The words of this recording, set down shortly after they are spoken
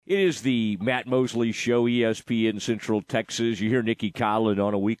It is the Matt Mosley Show, ESPN Central Texas. You hear Nikki Collin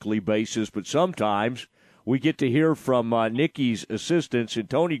on a weekly basis, but sometimes we get to hear from Nikki's assistants, and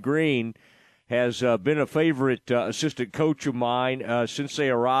Tony Greene has been a favorite assistant coach of mine since they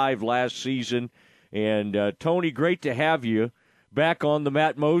arrived last season. And, Tony, great to have you back on the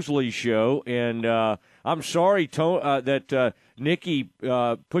Matt Mosley Show. And I'm sorry that Nikki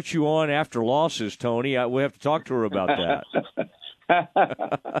put you on after losses, Tony. We have to talk to her about that.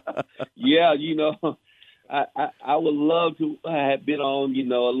 Yeah, I would love to have been on, a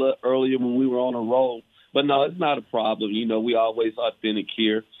little earlier when we were on a roll. But, no, it's not a problem. We always authentic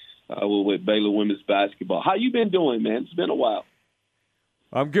here with Baylor women's basketball. How you been doing, man? It's been a while.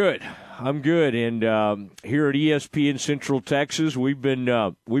 I'm good. And here at ESPN Central Texas, we've been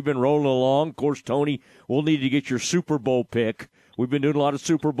rolling along. Of course, Tony, we'll need to get your Super Bowl pick. We've been doing a lot of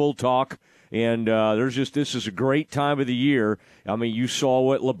Super Bowl talk. And this is a great time of the year. I mean, you saw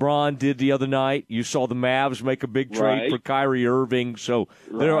what LeBron did the other night. You saw the Mavs make a big trade for Kyrie Irving. So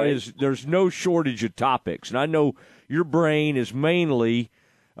there's no shortage of topics. And I know your brain is mainly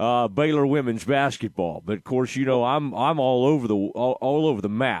Baylor women's basketball, but of course, I'm all over the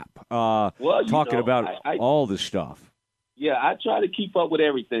map talking about all this stuff. Yeah, I try to keep up with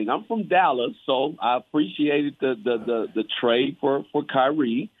everything. I'm from Dallas, so I appreciated the trade for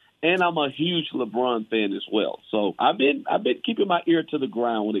Kyrie. And I'm a huge LeBron fan as well. So I've been keeping my ear to the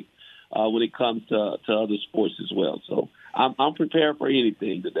ground when it comes to other sports as well. So I'm prepared for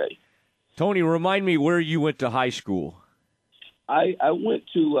anything today. Tony, remind me where you went to high school. I went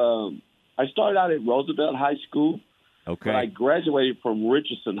to I started out at Roosevelt High School. Okay. But I graduated from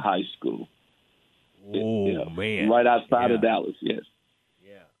Richardson High School. Oh, man. Right outside of Dallas, yes.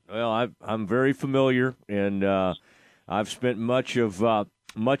 Yeah. Well, I'm very familiar, and I've spent much of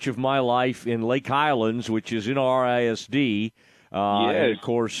my life in Lake Highlands, which is in RISD, and, of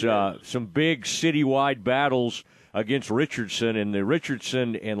course, some big citywide battles against Richardson, and the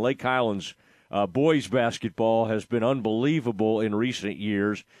Richardson and Lake Highlands boys basketball has been unbelievable in recent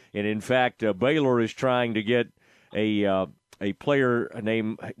years, and, in fact, Baylor is trying to get a player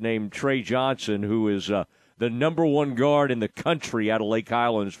named Trey Johnson, who is the number one guard in the country out of Lake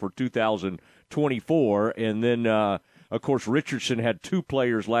Highlands for 2024, and then of course, Richardson had two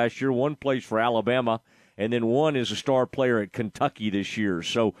players last year. One plays for Alabama, and then one is a star player at Kentucky this year.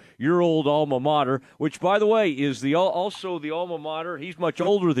 So your old alma mater, which, by the way, is also the alma mater. He's much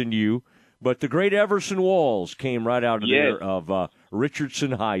older than you, but the great Everson Walls came right out of there of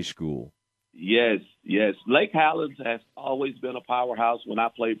Richardson High School. Yes. Lake Highlands has always been a powerhouse. When I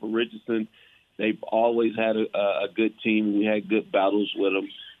played for Richardson, they've always had a good team. We had good battles with them.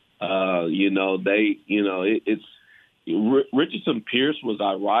 It's Richardson Pierce was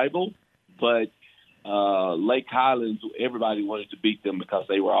our rival, but Lake Highlands, everybody wanted to beat them because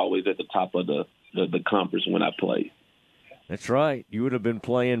they were always at the top of the conference when I played. That's right. You would have been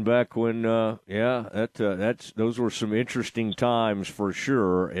playing back when, those were some interesting times for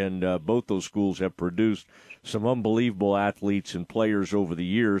sure, and both those schools have produced some unbelievable athletes and players over the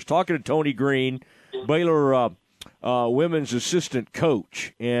years. Talking to Tony Greene, Baylor women's assistant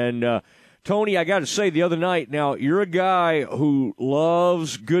coach, and Tony, I got to say, the other night, now, you're a guy who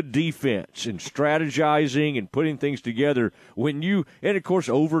loves good defense and strategizing and putting things together. And, of course,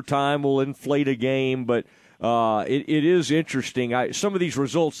 overtime will inflate a game, but it is interesting. Some of these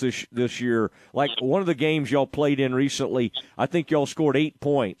results this year, like one of the games y'all played in recently, I think y'all scored 8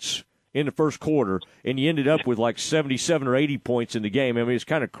 points in the first quarter, and you ended up with like 77 or 80 points in the game. I mean, it's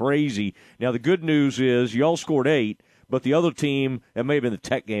kind of crazy. Now, the good news is y'all scored 8. But the other team, it may have been the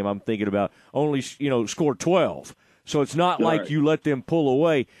Tech game I'm thinking about, only scored 12. So it's not like you let them pull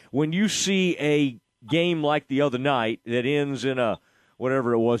away. When you see a game like the other night that ends in a,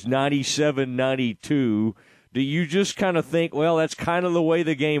 whatever it was, 97-92, do you just kind of think, well, that's kind of the way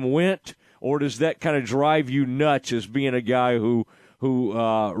the game went? Or does that kind of drive you nuts as being a guy who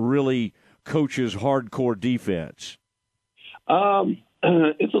really coaches hardcore defense?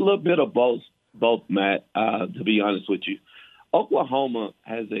 It's a little bit of both, Matt, to be honest with you. Oklahoma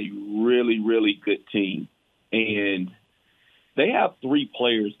has a really, really good team, and they have three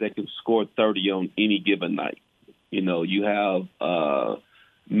players that can score 30 on any given night. You have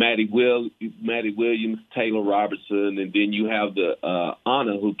Maddie Williams, Taylor Robertson, and then you have the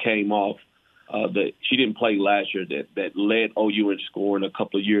Anna who came off. She didn't play last year that led OU in scoring a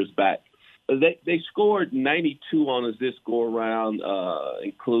couple of years back. They scored 92 on us this go-around,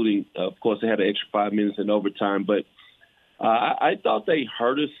 including, of course, they had an extra 5 minutes in overtime. But I thought they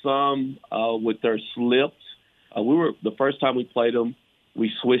hurt us some with their slips. The first time we played them, we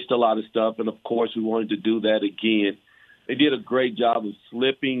switched a lot of stuff, and, of course, we wanted to do that again. they did a great job of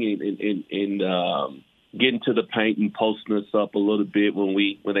slipping and getting to the paint and posting us up a little bit when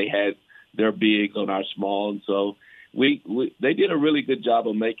they had their bigs on our small. And so they did a really good job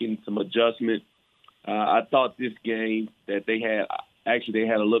of making some adjustments. I thought this game that they had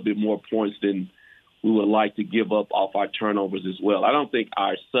a little bit more points than we would like to give up off our turnovers as well. I don't think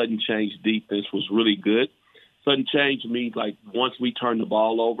our sudden change defense was really good. Sudden change means like once we turn the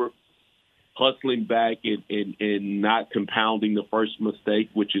ball over, hustling back and not compounding the first mistake,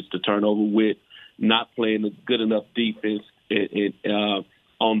 which is the turnover, with not playing a good enough defense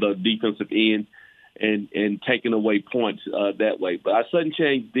on the defensive end and taking away points that way. But our sudden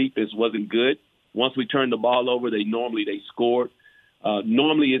change defense wasn't good. Once we turned the ball over, they scored.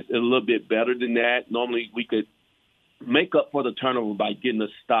 Normally it's a little bit better than that. Normally we could make up for the turnover by getting a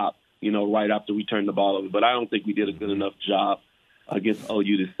stop, right after we turned the ball over. But I don't think we did a good enough job against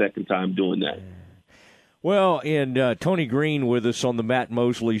OU the second time doing that. Well, and Tony Greene with us on the Matt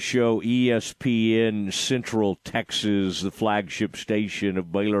Mosley Show, ESPN Central Texas, the flagship station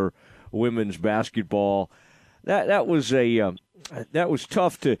of Baylor women's basketball. That was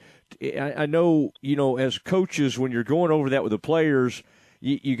tough to. I know, as coaches, when you're going over that with the players,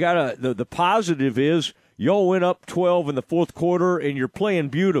 you gotta. The positive is y'all went up 12 in the fourth quarter and you're playing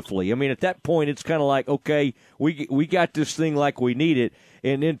beautifully. I mean, at that point, it's kind of like, okay, we got this thing like we need it.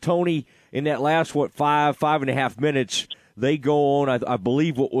 And then Tony, in that last, 5.5 minutes, they go on, I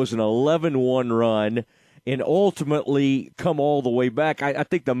believe what was an 11-1 run, and ultimately come all the way back. I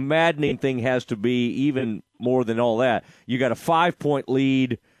think the maddening thing has to be, even more than all that, you got a 5-point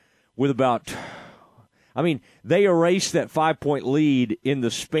lead with they erased that 5-point lead in the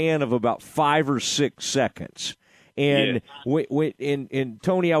span of about 5 or 6 seconds. And and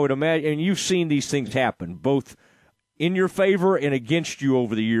Tony, I would imagine, and you've seen these things happen, both in your favor and against you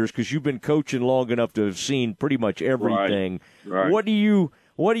over the years, because you've been coaching long enough to have seen pretty much everything. Right. What do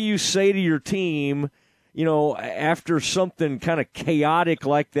you say to your team, after something kind of chaotic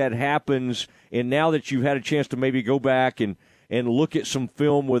like that happens, and now that you've had a chance to maybe go back and look at some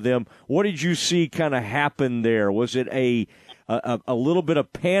film with them, what did you see kind of happen there? Was it a little bit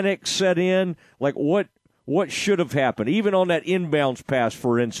of panic set in? Like what should have happened? Even on that inbounds pass,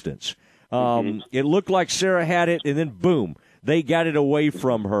 for instance. It looked like Sarah had it, and then boom, they got it away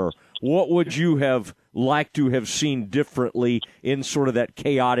from her. What would you have liked to have seen differently in sort of that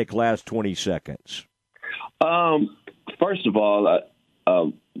chaotic last 20 seconds? First of all,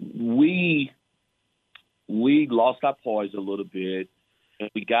 we lost our poise a little bit, and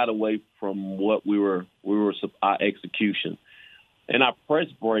we got away from what we were our execution. And our press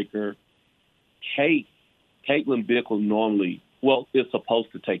breaker, Caitlin Bickle normally, is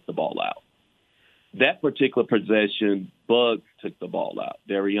supposed to take the ball out. That particular possession, Bugs took the ball out.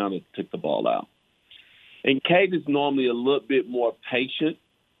 Dariana took the ball out. And Kate is normally a little bit more patient,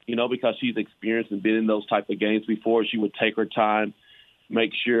 because she's experienced and been in those type of games before. She would take her time,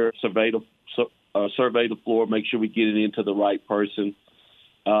 make sure, survey the floor, make sure we get it into the right person.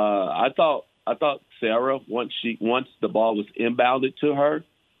 I thought Sarah, once the ball was inbounded to her,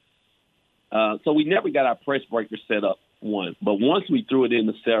 so we never got our press breaker set up one. But once we threw it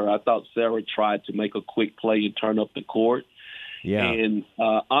into Sarah, I thought Sarah tried to make a quick play and turn up the court. Yeah. And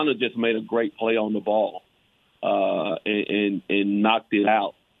Anna just made a great play on the ball and knocked it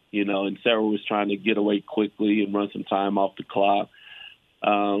out, and Sarah was trying to get away quickly and run some time off the clock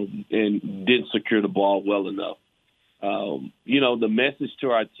and didn't secure the ball well enough. The message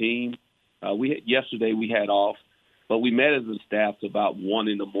to our team, yesterday we had off, but we met as a staff about 1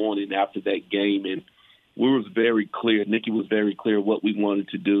 a.m. after that game, and we was very clear. Nikki was very clear what we wanted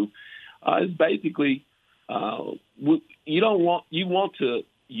to do. It's basically you want to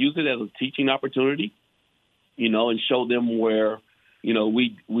use it as a teaching opportunity, and show them where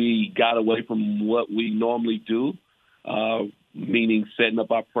we got away from what we normally do, meaning setting up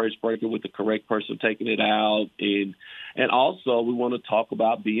our press breaker with the correct person taking it out, and also we want to talk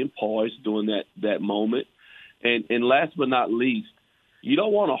about being poised during that moment, and last but not least, you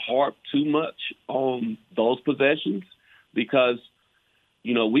don't want to harp too much on those possessions because,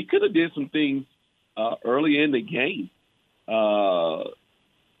 we could have did some things early in the game, a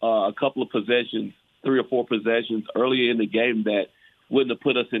couple of possessions, 3 or 4 possessions early in the game that wouldn't have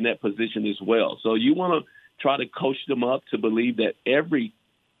put us in that position as well. So you want to try to coach them up to believe that every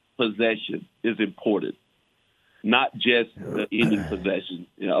possession is important, not just the ending possession.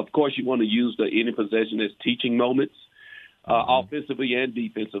 Of course, you want to use the ending possession as teaching moments. Offensively and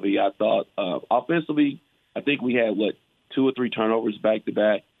defensively, I thought. Offensively, I think we had, 2 or 3 turnovers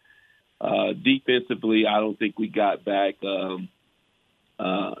back-to-back. Defensively, I don't think we got back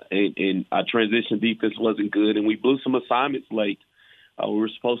and our transition defense wasn't good, and we blew some assignments late. We were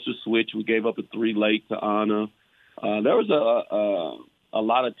supposed to switch. We gave up a 3 late to Anna. There was a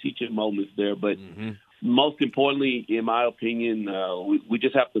lot of teaching moments there, but most importantly, in my opinion, we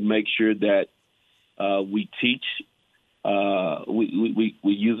just have to make sure that we teach. We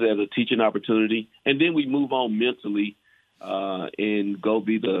use it as a teaching opportunity, and then we move on mentally and go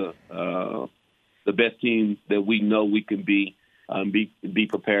be the best team that we know we can be. Be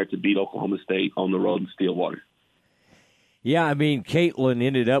prepared to beat Oklahoma State on the road in Stillwater. Yeah, I mean, Caitlin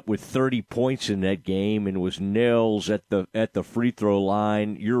ended up with 30 points in that game and was nails at the free throw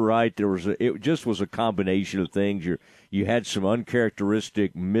line. You're right. It just was a combination of things. You had some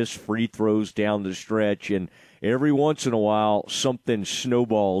uncharacteristic missed free throws down the stretch, and every once in a while something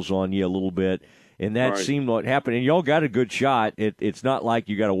snowballs on you a little bit. And that seemed what happened. And y'all got a good shot. It's not like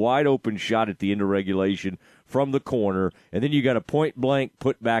you got a wide open shot at the end of regulation from the corner, and then you got a point-blank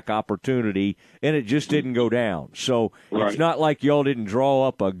put-back opportunity, and it just didn't go down. So it's not like y'all didn't draw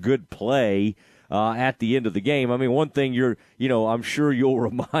up a good play at the end of the game. I mean, one thing I'm sure you'll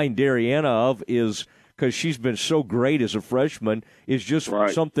remind Dariana of is, because she's been so great as a freshman, is just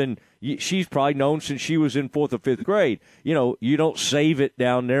something she's probably known since she was in 4th or 5th grade. You don't save it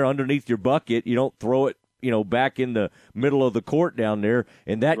down there underneath your bucket. You don't throw it back in the middle of the court down there,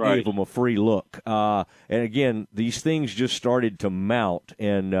 and that gave them a free look. And again, these things just started to mount.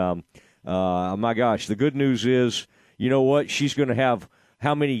 And my gosh, the good news is, you know what? She's going to have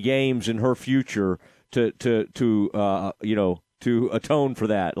how many games in her future to atone for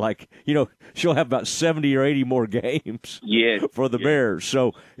that? She'll have about 70 or 80 more games for the Bears.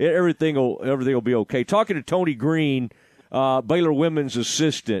 So everything will be okay. Talking to Tony Greene, Baylor women's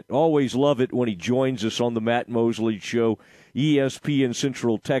assistant. Always love it when he joins us on the Matt Mosley Show, ESPN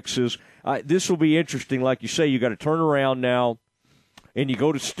Central Texas. This will be interesting. Like you say, you got to turn around now, and you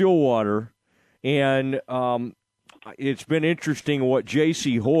go to Stillwater, and it's been interesting what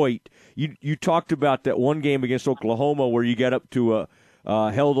J.C. Hoyt. You talked about that one game against Oklahoma where you got up to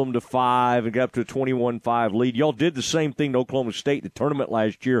held them to 5 and got up to a 21-5 lead. Y'all did the same thing to Oklahoma State in the tournament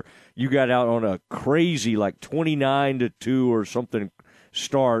last year. You got out on a crazy 29-2 or something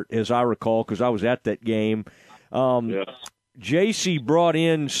start, as I recall, because I was at that game. JC brought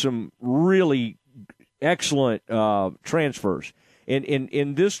in some really excellent transfers. And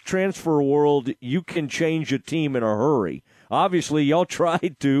in this transfer world, you can change a team in a hurry. Obviously, y'all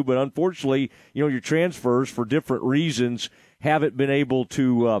tried to, but unfortunately, your transfers for different reasons haven't been able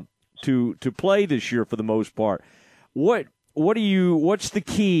to play this year for the most part. What's the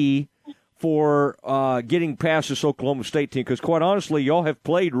key for getting past this Oklahoma State team? Because quite honestly, y'all have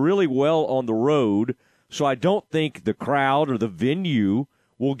played really well on the road, so I don't think the crowd or the venue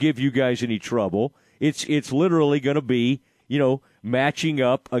will give you guys any trouble. It's literally going to be, matching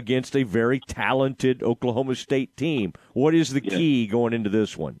up against a very talented Oklahoma State team. What is the key going into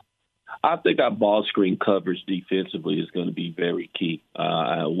this one? I think our ball screen coverage defensively is going to be very key.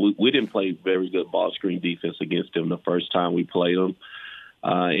 We didn't play very good ball screen defense against them the first time we played them,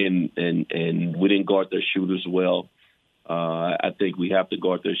 and we didn't guard their shooters well. I think we have to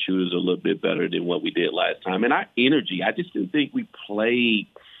guard their shooters a little bit better than what we did last time. And our energy, I just didn't think we played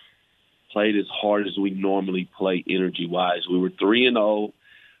as hard as we normally play energy-wise. We were 3-0,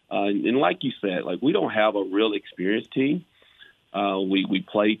 and like you said, we don't have a real experienced team. We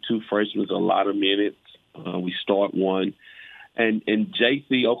played 2 freshmen a lot of minutes. We start one. And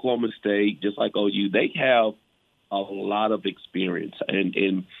JC, Oklahoma State, just like OU, they have a lot of experience.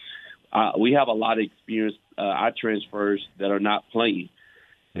 And we have a lot of experience, our transfers that are not playing.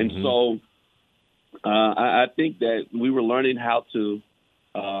 And so I think that we were learning how to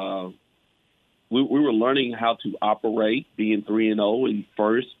we were learning how to operate, being 3-0 and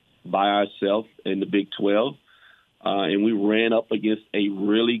first by ourselves in the Big 12. And we ran up against a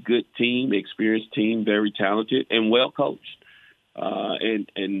really good team, experienced team, very talented and well coached. And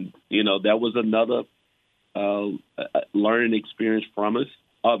that was another learning experience for us.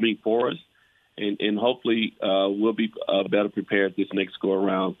 And hopefully we'll be better prepared this next go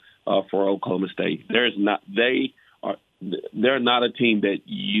around for Oklahoma State. They're not a team that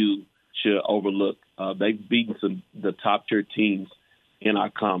you should overlook. They've beaten the top tier teams in our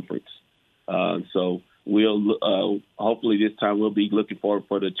conference. So we'll hopefully this time we'll be looking forward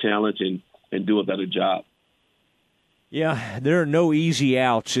for the challenge and do a better job. Yeah, there are no easy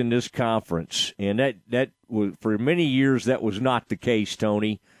outs in this conference, and that was, for many years that was not the case,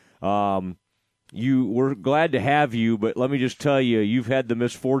 Tony. We're glad to have you, but let me just tell you, you've had the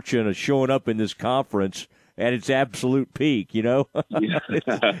misfortune of showing up in this conference at its absolute peak. It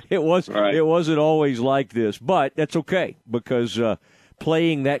wasn't always like this, but that's okay because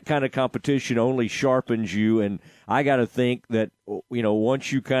playing that kind of competition only sharpens you. And I got to think that,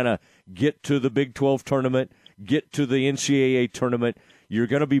 once you kind of get to the Big 12 tournament, get to the NCAA tournament, you're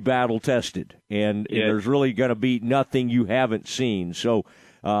going to be battle-tested. And there's really going to be nothing you haven't seen. So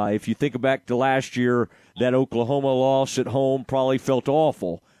if you think back to last year, that Oklahoma loss at home probably felt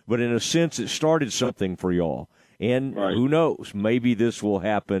awful. But in a sense, it started something for y'all. And Who knows, maybe this will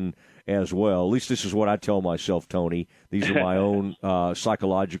happen as well. At least this is what I tell myself, Tony. These are my own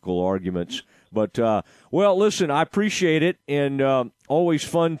psychological arguments. But, listen, I appreciate it, and always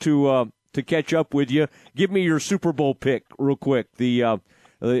fun to catch up with you. Give me your Super Bowl pick real quick. The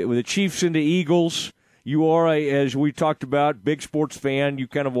Chiefs and the Eagles. You are, as we talked about, big sports fan. You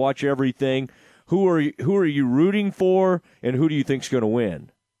kind of watch everything. Who are you rooting for, and who do you think's going to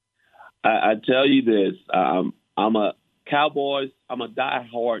win? I tell you this, I'm a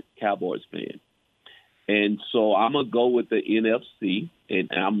diehard Cowboys fan. And so I'm going to go with the NFC,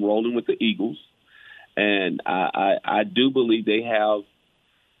 and I'm rolling with the Eagles. And I do believe they have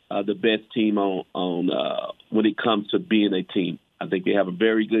the best team on when it comes to being a team. I think they have a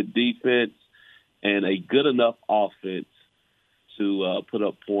very good defense and a good enough offense to put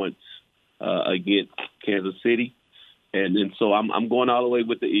up points against Kansas City. And so I'm going all the way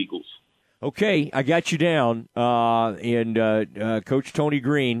with the Eagles. Okay, I got you down. And Coach Tony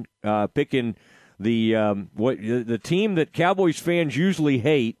Greene picking the team that Cowboys fans usually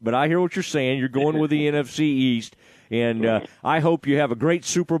hate, but I hear what you're saying. You're going with the NFC East, and I hope you have a great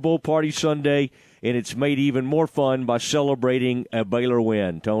Super Bowl party Sunday, and it's made even more fun by celebrating a Baylor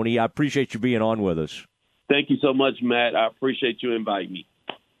win. Tony, I appreciate you being on with us. Thank you so much, Matt. I appreciate you inviting me.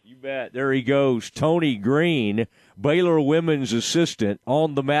 You bet. There he goes, Tony Greene, Baylor women's assistant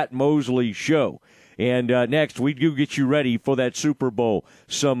on the Matt Mosley Show. And next, we do get you ready for that Super Bowl.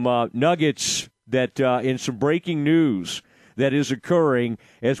 Some nuggets that in some breaking news that is occurring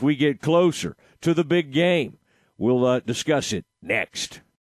as we get closer to the big game. We'll discuss it next.